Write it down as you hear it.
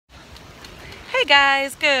Hey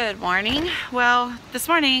guys, good morning. Well, this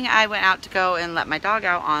morning I went out to go and let my dog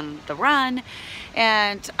out on the run,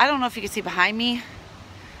 and I don't know if you can see behind me.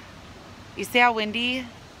 You see how windy?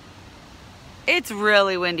 It's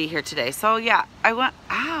really windy here today. So yeah, I went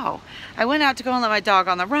out to go and let my dog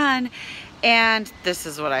on the run, and this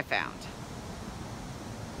is what I found.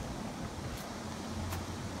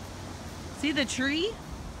 See the tree?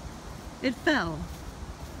 It fell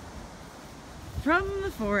from the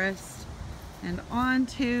forest and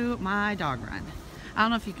onto my dog run. I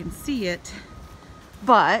don't know if you can see it,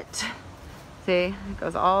 but see, it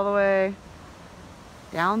goes all the way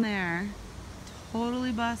down there,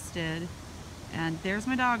 totally busted. And there's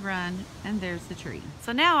my dog run, and there's the tree.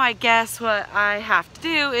 So now I guess what I have to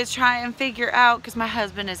do is try and figure out, because my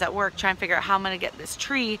husband is at work, try and figure out how I'm gonna get this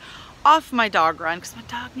tree off my dog run, because my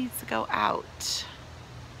dog needs to go out.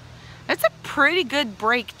 It's a pretty good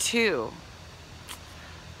break too.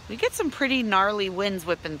 We get some pretty gnarly winds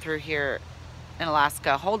whipping through here in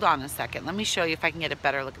Alaska. Hold on a second. Let me show you if I can get a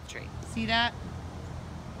better look at the tree. See that?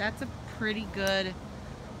 That's a pretty good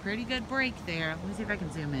break there. Let me see if I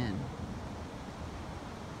can zoom in.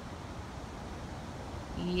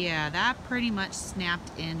 Yeah, that pretty much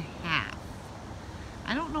snapped in half.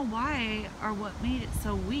 I don't know why or what made it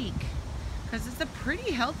so weak, because it's a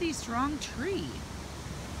pretty healthy, strong tree.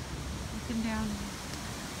 Looking down,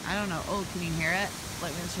 I don't know. Oh, can you hear it?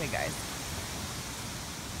 Let me show you guys.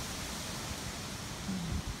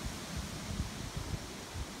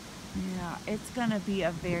 Yeah, it's gonna be a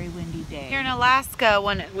very windy day. Here in Alaska,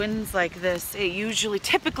 when it winds like this,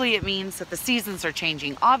 typically it means that the seasons are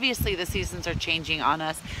changing. Obviously the seasons are changing on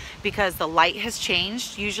us because the light has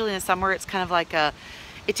changed. Usually in the summer it's kind of like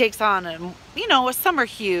it takes on a summer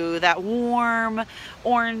hue, that warm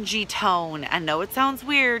orangey tone. I know it sounds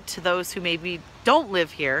weird to those who maybe don't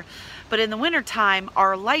live here, but in the winter time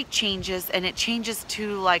our light changes and it changes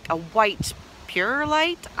to like a white pure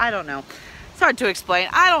light. I don't know. It's hard to explain.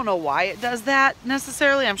 I don't know why it does that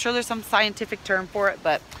necessarily. I'm sure there's some scientific term for it,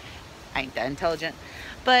 but I ain't that intelligent.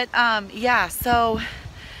 But yeah, so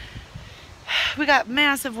we got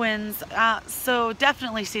massive winds. So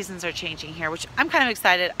definitely seasons are changing here, which I'm kind of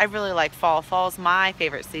excited. I really like fall. Fall's my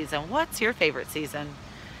favorite season. What's your favorite season?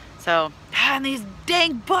 So, and these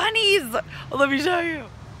dang bunnies. Let me show you.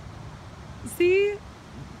 See?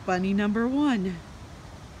 Bunny number 1.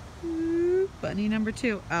 Bunny number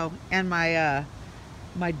 2. Oh, and my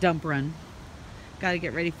dump run. Gotta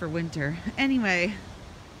get ready for winter. Anyway,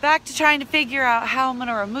 back to trying to figure out how I'm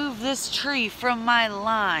gonna remove this tree from my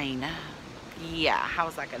line. Yeah,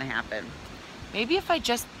 how's that gonna happen? Maybe if I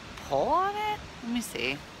just pull on it? Let me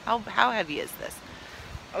see. How heavy is this?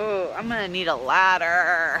 Oh, I'm gonna need a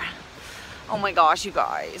ladder. Oh my gosh, you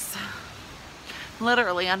guys.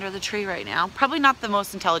 Literally under the tree right now. Probably not the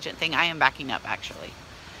most intelligent thing. I am backing up actually.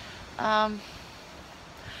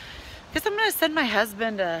 Guess I'm gonna send my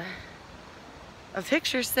husband a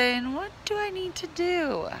picture saying, what do I need to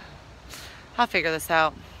do? I'll figure this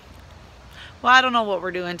out. Well, I don't know what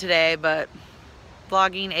we're doing today, but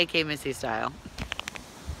vlogging, aka Missy style.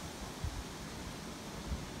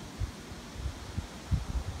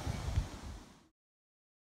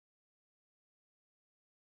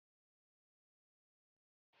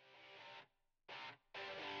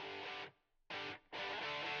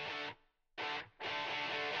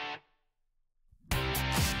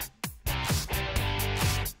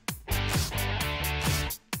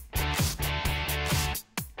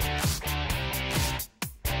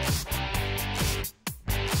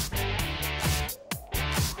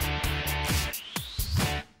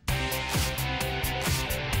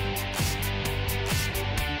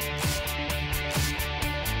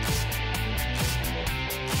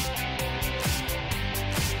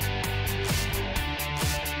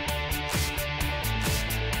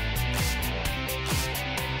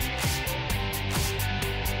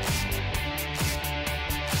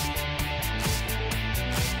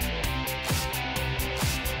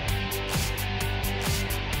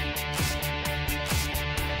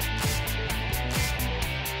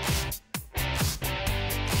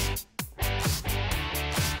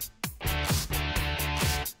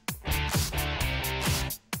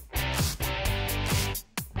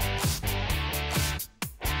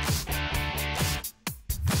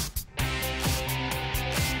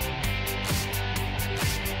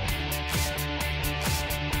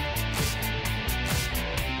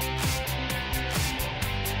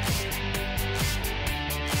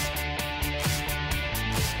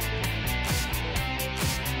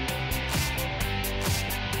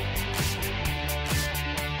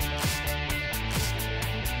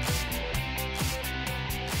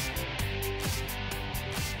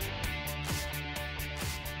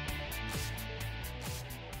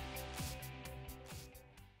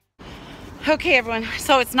 Okay everyone,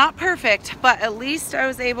 so it's not perfect, but at least I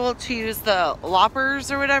was able to use the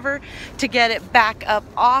loppers or whatever to get it back up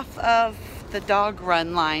off of the dog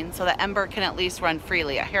run line so that Ember can at least run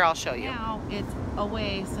freely. Here, I'll show you. Now it's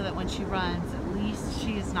away so that when she runs, at least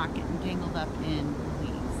she is not getting tangled up in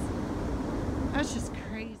weeds. That's just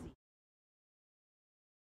crazy.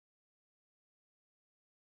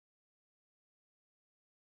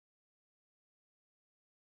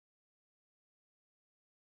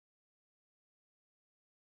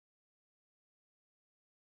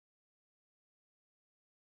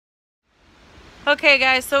 Okay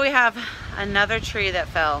guys, so we have another tree that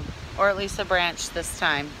fell, or at least a branch this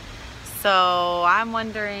time. So I'm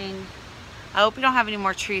wondering, I hope we don't have any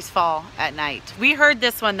more trees fall at night. We heard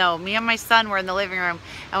this one though. Me and my son were in the living room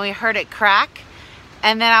and we heard it crack.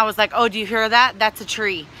 And then I was like, oh, do you hear that? That's a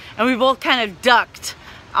tree. And we both kind of ducked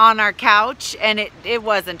on our couch, and it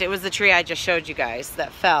wasn't. It was the tree I just showed you guys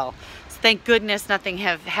that fell. So thank goodness nothing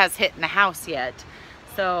has hit in the house yet.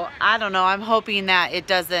 So I don't know. I'm hoping that it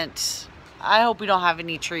doesn't. I hope we don't have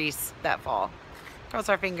any trees that fall. Cross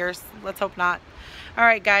our fingers. Let's hope not. All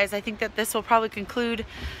right, guys. I think that this will probably conclude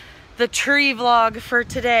the tree vlog for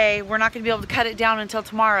today. We're not going to be able to cut it down until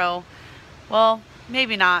tomorrow. Well,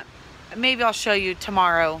 maybe not. Maybe I'll show you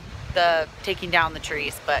tomorrow the taking down the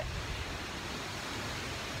trees, but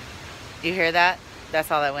you hear that? That's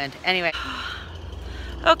all that wind. Anyway.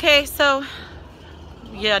 Okay, so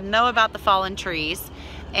you know about the fallen trees.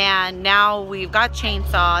 And now we've got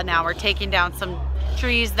chainsaw. Now we're taking down some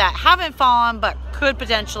trees that haven't fallen but could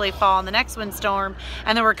potentially fall in the next windstorm.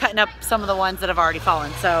 And then we're cutting up some of the ones that have already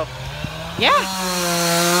fallen. So, yeah.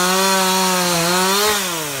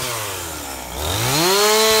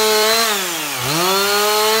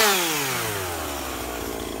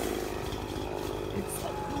 It's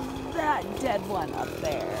that dead one up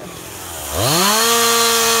there.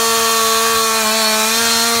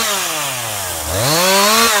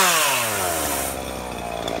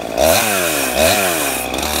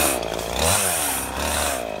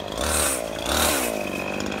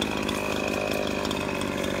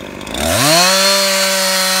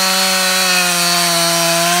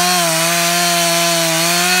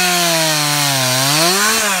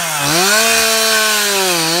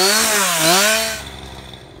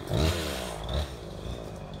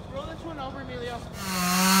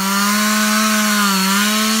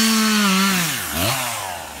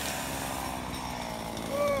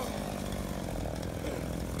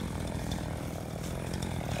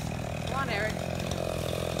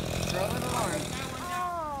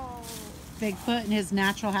 Bigfoot in his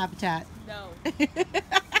natural habitat. No.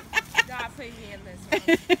 Not putting me in this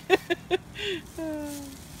one.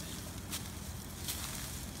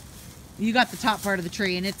 You got the top part of the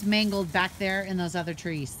tree and it's mangled back there in those other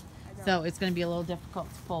trees. So it's going to be a little difficult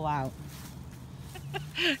to pull out.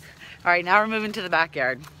 All right, now we're moving to the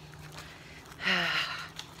backyard.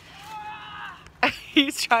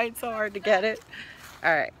 He's trying so hard to get it.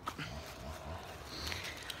 All right.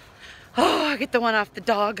 Oh, I get the one off the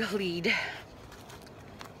dog lead.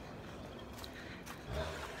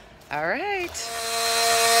 All right.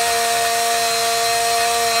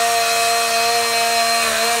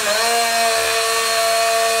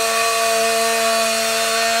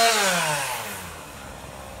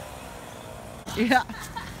 Yeah.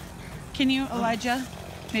 Can you, Elijah,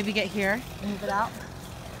 maybe get here, move it out?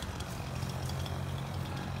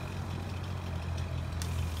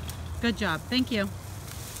 Good job. Thank you.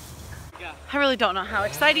 I really don't know how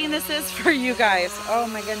exciting this is for you guys. Oh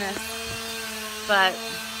my goodness. But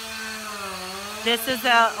this is the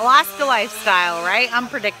Alaskan Lifystyle, right?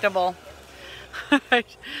 Unpredictable.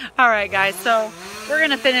 All right, guys. So we're going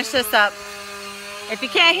to finish this up. If you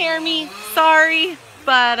can't hear me, sorry.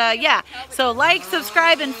 But yeah, so like,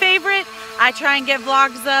 subscribe, and favorite. I try and get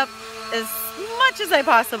vlogs up as much as I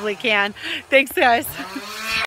possibly can. Thanks, guys.